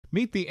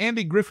Meet The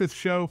Andy Griffith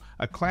Show,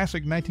 a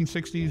classic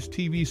 1960s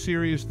TV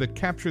series that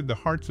captured the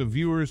hearts of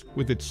viewers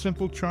with its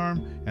simple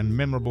charm and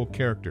memorable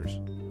characters.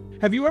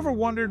 Have you ever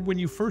wondered when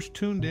you first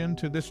tuned in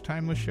to this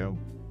timeless show?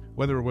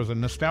 Whether it was a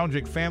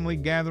nostalgic family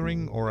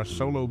gathering or a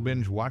solo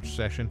binge watch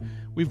session,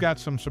 we've got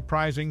some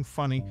surprising,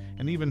 funny,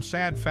 and even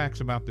sad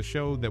facts about the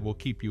show that will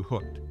keep you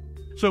hooked.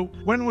 So,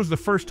 when was the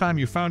first time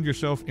you found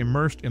yourself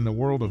immersed in the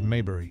world of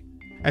Mayberry?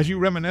 As you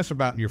reminisce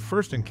about your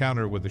first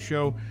encounter with the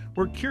show,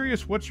 we're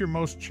curious what's your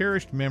most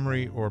cherished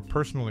memory or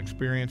personal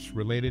experience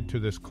related to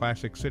this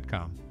classic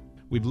sitcom.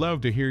 We'd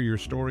love to hear your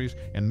stories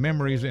and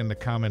memories in the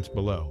comments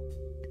below.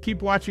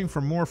 Keep watching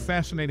for more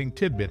fascinating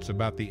tidbits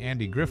about The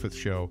Andy Griffith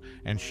Show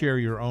and share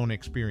your own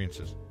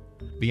experiences.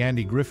 The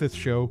Andy Griffith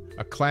Show,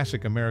 a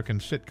classic American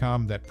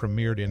sitcom that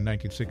premiered in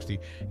 1960,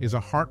 is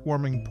a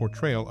heartwarming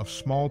portrayal of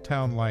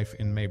small-town life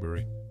in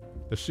Mayberry.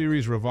 The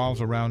series revolves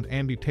around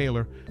Andy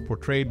Taylor,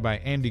 portrayed by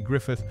Andy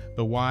Griffith,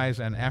 the wise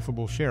and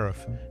affable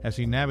sheriff, as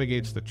he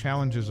navigates the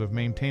challenges of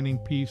maintaining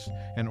peace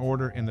and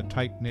order in the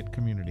tight-knit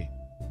community.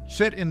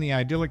 Set in the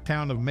idyllic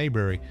town of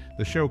Mayberry,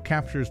 the show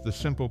captures the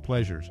simple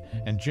pleasures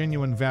and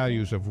genuine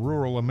values of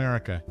rural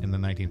America in the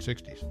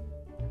 1960s.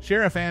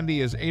 Sheriff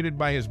Andy is aided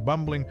by his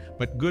bumbling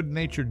but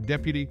good-natured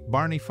deputy,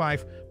 Barney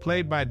Fife,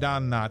 played by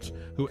Don Knotts,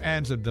 who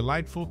adds a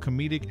delightful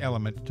comedic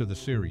element to the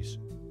series.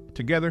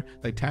 Together,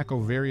 they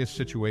tackle various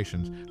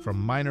situations, from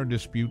minor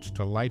disputes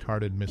to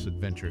lighthearted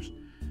misadventures.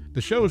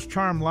 The show's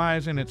charm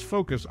lies in its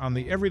focus on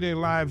the everyday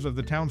lives of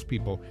the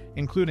townspeople,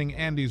 including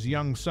Andy's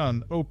young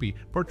son, Opie,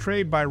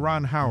 portrayed by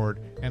Ron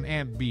Howard, and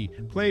Aunt Bee,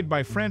 played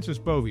by Frances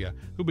Bavier,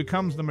 who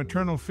becomes the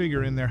maternal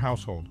figure in their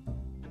household.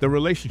 The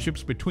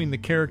relationships between the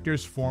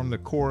characters form the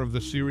core of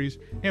the series,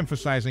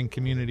 emphasizing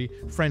community,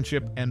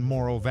 friendship, and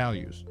moral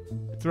values.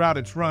 Throughout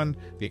its run,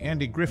 The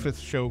Andy Griffith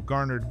Show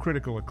garnered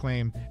critical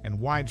acclaim and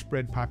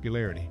widespread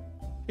popularity.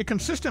 It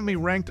consistently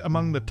ranked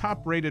among the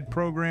top-rated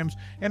programs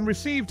and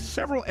received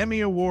several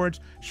Emmy Awards,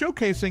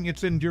 showcasing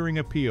its enduring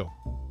appeal.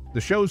 The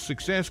show's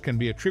success can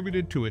be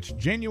attributed to its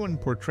genuine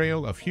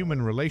portrayal of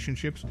human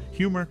relationships,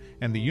 humor,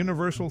 and the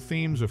universal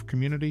themes of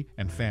community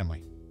and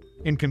family.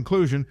 In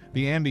conclusion,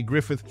 The Andy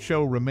Griffith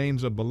Show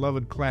remains a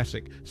beloved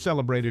classic,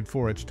 celebrated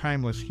for its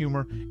timeless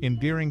humor,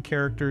 endearing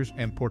characters,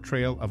 and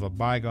portrayal of a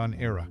bygone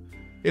era.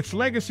 Its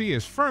legacy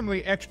is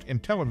firmly etched in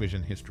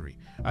television history,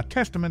 a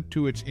testament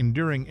to its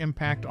enduring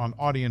impact on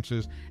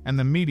audiences and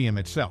the medium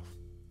itself.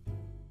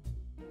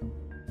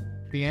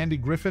 The Andy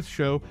Griffith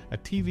Show, a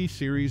TV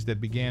series that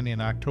began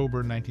in October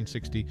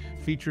 1960,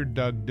 featured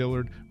Doug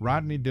Dillard,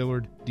 Rodney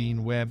Dillard,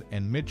 Dean Webb,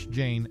 and Mitch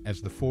Jane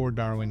as the four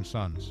Darling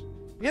sons.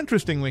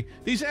 Interestingly,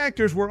 these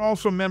actors were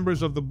also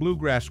members of the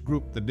bluegrass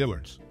group the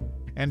Dillards.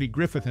 Andy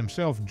Griffith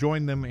himself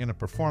joined them in a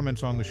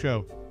performance on the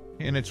show.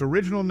 In its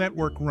original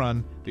network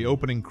run, the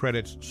opening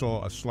credits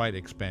saw a slight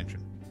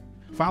expansion.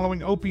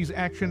 Following Opie's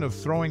action of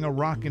throwing a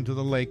rock into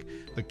the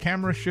lake, the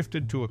camera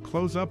shifted to a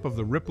close-up of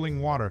the rippling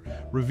water,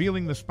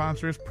 revealing the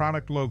sponsor's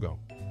product logo.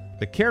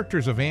 The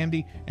characters of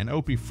Andy and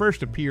Opie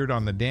first appeared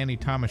on The Danny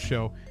Thomas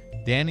Show,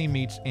 Danny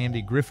Meets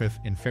Andy Griffith,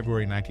 in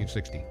February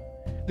 1960.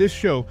 This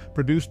show,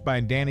 produced by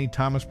Danny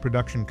Thomas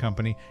Production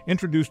Company,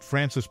 introduced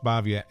Frances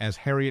Bavier as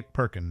Harriet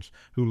Perkins,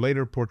 who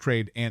later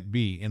portrayed Aunt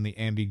Bee in The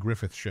Andy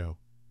Griffith Show.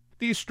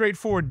 These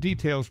straightforward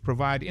details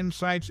provide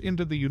insights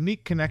into the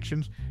unique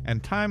connections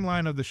and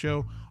timeline of the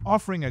show,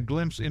 offering a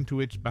glimpse into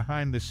its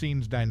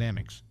behind-the-scenes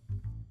dynamics.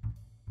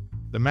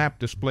 The map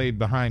displayed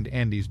behind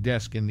Andy's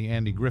desk in The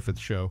Andy Griffith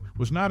Show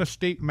was not a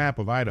state map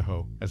of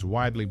Idaho, as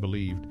widely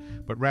believed,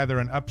 but rather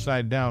an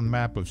upside-down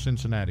map of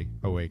Cincinnati,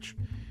 OH.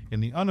 In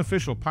the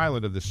unofficial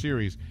pilot of the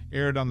series,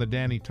 aired on The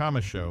Danny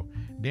Thomas Show,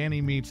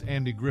 Danny Meets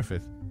Andy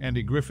Griffith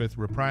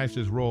reprised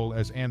his role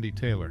as Andy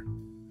Taylor.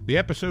 The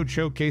episode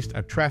showcased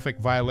a traffic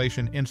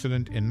violation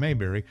incident in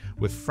Mayberry,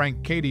 with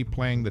Frank Cady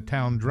playing the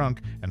town drunk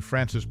and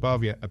Frances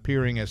Bavier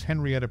appearing as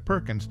Henrietta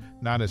Perkins,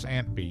 not as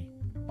Aunt Bee.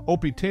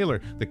 Opie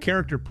Taylor, the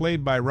character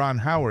played by Ron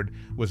Howard,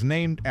 was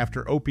named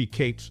after Opie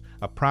Cates,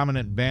 a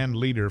prominent band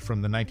leader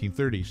from the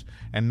 1930s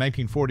and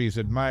 1940s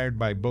admired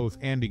by both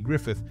Andy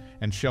Griffith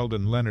and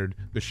Sheldon Leonard,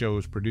 the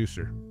show's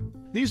producer.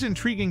 These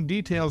intriguing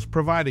details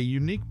provide a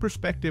unique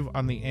perspective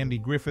on the Andy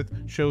Griffith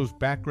Show's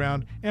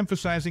background,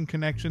 emphasizing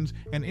connections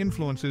and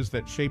influences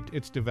that shaped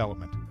its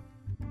development.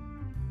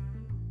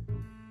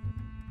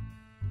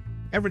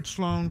 Everett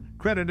Sloan,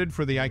 credited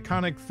for the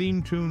iconic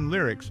theme tune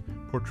lyrics,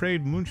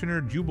 portrayed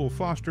Moonshiner Jubal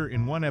Foster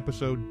in one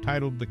episode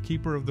titled The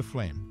Keeper of the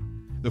Flame.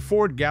 The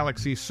Ford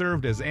Galaxy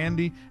served as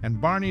Andy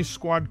and Barney's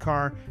squad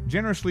car,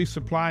 generously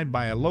supplied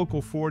by a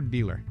local Ford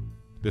dealer.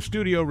 The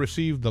studio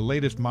received the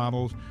latest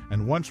models,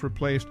 and once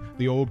replaced,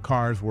 the old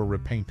cars were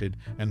repainted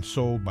and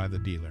sold by the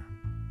dealer.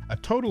 A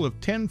total of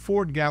 10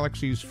 Ford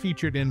Galaxies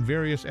featured in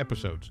various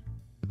episodes.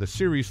 The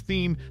series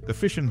theme, The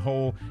Fishin'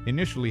 Hole,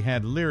 initially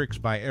had lyrics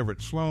by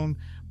Everett Sloan,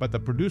 but the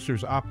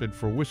producers opted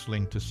for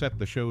whistling to set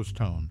the show's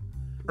tone.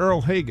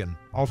 Earl Hagen,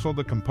 also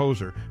the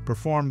composer,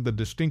 performed the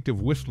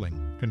distinctive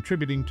whistling,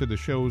 contributing to the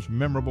show's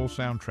memorable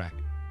soundtrack.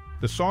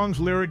 The song's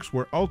lyrics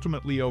were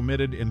ultimately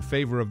omitted in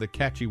favor of the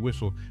catchy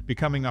whistle,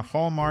 becoming a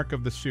hallmark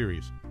of the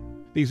series.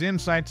 These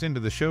insights into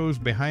the show's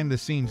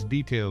behind-the-scenes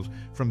details,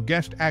 from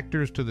guest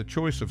actors to the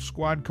choice of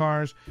squad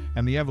cars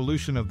and the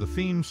evolution of the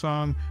theme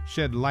song,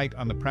 shed light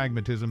on the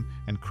pragmatism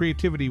and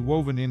creativity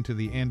woven into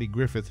the Andy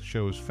Griffith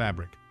Show's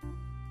fabric.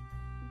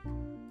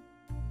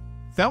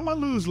 Thelma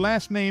Lou's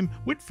last name,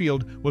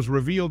 Whitfield, was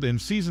revealed in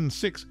Season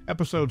 6,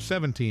 Episode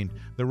 17,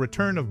 The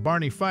Return of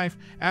Barney Fife,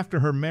 after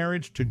her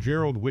marriage to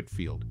Gerald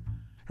Whitfield.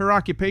 Her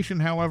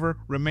occupation, however,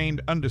 remained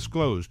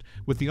undisclosed,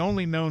 with the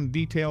only known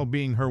detail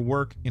being her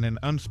work in an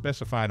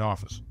unspecified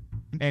office.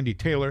 Andy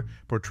Taylor,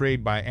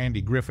 portrayed by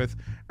Andy Griffith,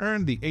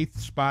 earned the 8th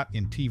spot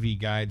in TV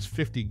Guide's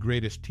 50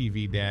 Greatest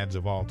TV Dads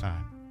of All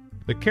Time.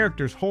 The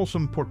character's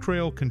wholesome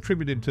portrayal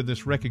contributed to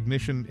this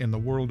recognition in the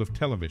world of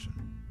television.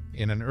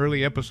 In an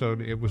early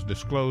episode, it was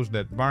disclosed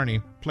that Barney,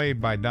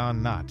 played by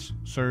Don Knotts,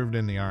 served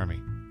in the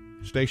Army.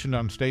 Stationed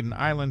on Staten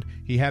Island,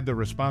 he had the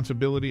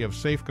responsibility of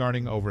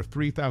safeguarding over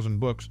 3,000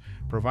 books,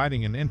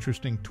 providing an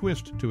interesting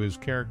twist to his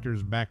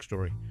character's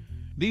backstory.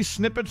 These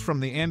snippets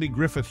from the Andy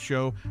Griffith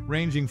Show,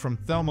 ranging from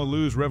Thelma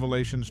Lou's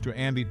revelations to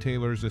Andy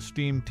Taylor's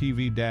esteemed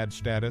TV dad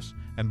status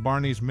and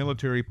Barney's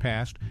military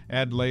past,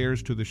 add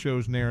layers to the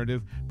show's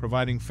narrative,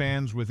 providing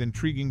fans with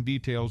intriguing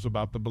details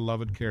about the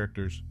beloved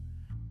characters.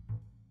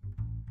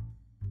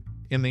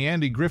 In the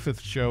Andy Griffith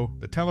Show,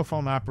 the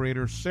telephone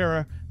operator,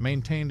 Sarah,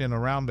 maintained an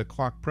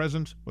around-the-clock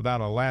presence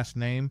without a last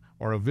name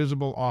or a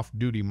visible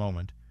off-duty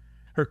moment.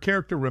 Her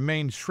character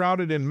remained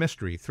shrouded in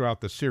mystery throughout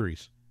the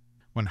series.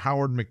 When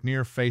Howard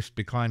McNear faced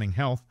declining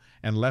health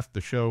and left the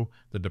show,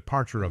 the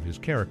departure of his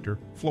character,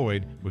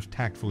 Floyd, was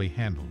tactfully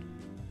handled.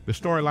 The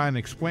storyline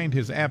explained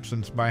his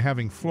absence by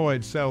having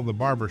Floyd sell the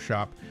barber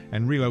shop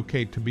and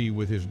relocate to be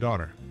with his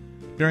daughter.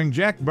 During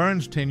Jack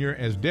Byrne's tenure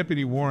as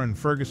Deputy Warren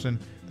Ferguson,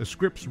 the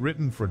scripts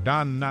written for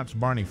Don Knotts'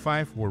 Barney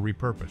Fife were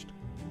repurposed.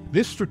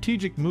 This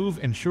strategic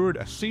move ensured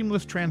a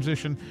seamless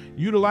transition,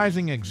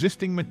 utilizing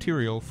existing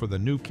material for the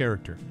new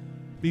character.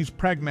 These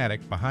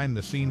pragmatic,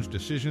 behind-the-scenes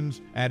decisions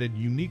added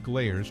unique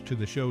layers to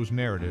the show's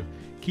narrative,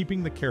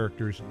 keeping the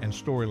characters and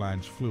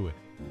storylines fluid.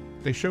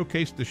 They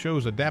showcased the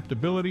show's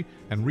adaptability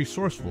and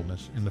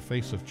resourcefulness in the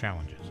face of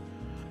challenges.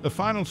 The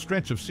final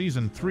stretch of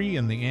Season 3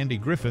 in the Andy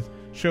Griffith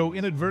Show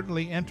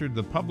inadvertently entered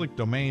the public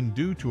domain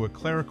due to a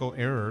clerical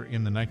error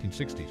in the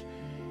 1960s.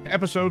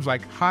 Episodes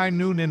like High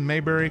Noon in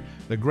Mayberry,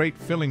 The Great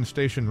Filling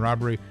Station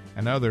Robbery,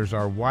 and others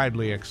are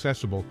widely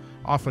accessible,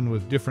 often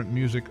with different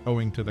music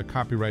owing to the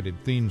copyrighted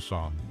theme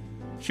song.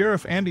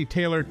 Sheriff Andy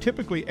Taylor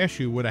typically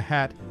eschewed with a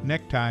hat,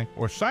 necktie,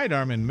 or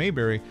sidearm in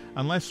Mayberry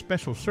unless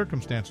special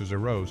circumstances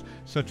arose,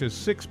 such as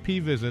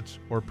 6P visits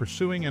or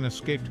pursuing an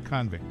escaped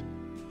convict.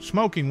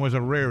 Smoking was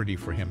a rarity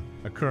for him,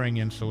 occurring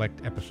in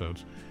select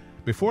episodes.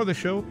 Before the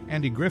show,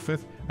 Andy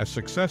Griffith, a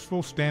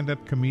successful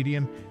stand-up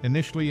comedian,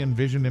 initially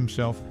envisioned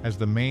himself as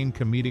the main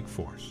comedic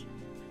force.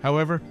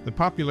 However, the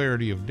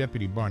popularity of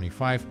Deputy Barney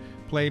Fife,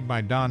 played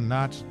by Don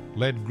Knotts,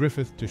 led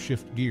Griffith to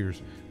shift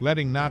gears,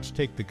 letting Knotts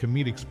take the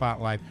comedic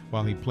spotlight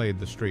while he played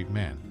the straight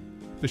man.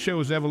 The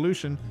show's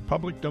evolution,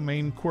 public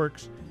domain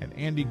quirks, and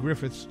Andy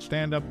Griffith's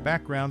stand-up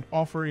background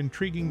offer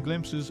intriguing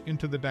glimpses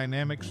into the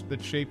dynamics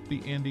that shaped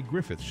the Andy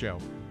Griffith Show.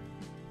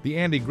 The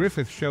Andy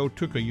Griffith Show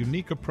took a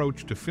unique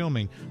approach to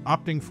filming,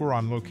 opting for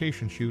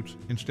on-location shoots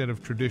instead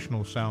of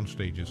traditional sound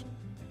stages.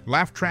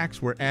 Laugh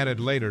tracks were added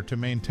later to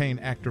maintain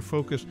actor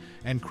focus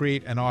and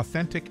create an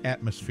authentic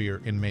atmosphere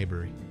in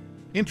Mayberry.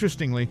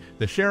 Interestingly,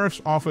 the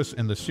sheriff's office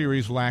in the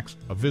series lacks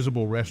a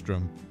visible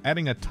restroom,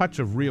 adding a touch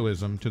of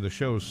realism to the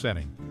show's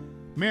setting.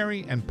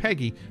 Mary and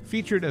Peggy,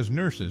 featured as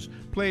nurses,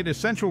 played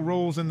essential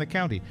roles in the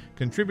county,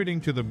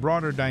 contributing to the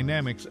broader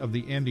dynamics of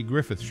the Andy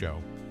Griffith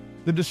Show.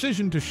 The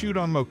decision to shoot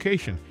on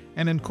location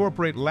and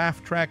incorporate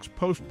laugh tracks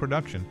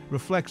post-production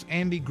reflects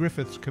Andy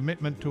Griffith's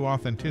commitment to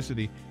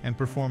authenticity and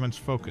performance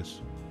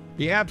focus.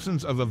 The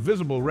absence of a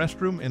visible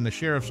restroom in the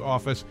sheriff's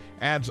office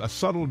adds a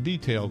subtle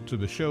detail to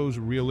the show's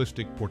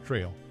realistic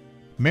portrayal.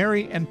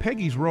 Mary and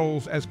Peggy's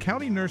roles as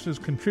county nurses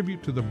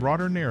contribute to the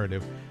broader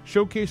narrative,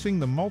 showcasing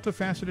the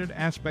multifaceted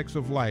aspects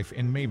of life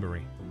in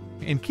Mayberry.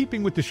 In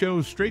keeping with the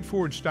show's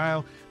straightforward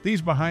style,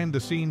 these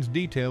behind-the-scenes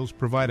details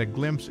provide a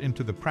glimpse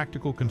into the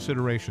practical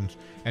considerations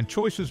and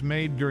choices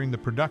made during the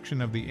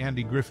production of The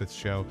Andy Griffith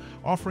Show,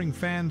 offering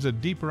fans a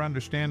deeper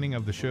understanding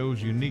of the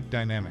show's unique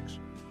dynamics.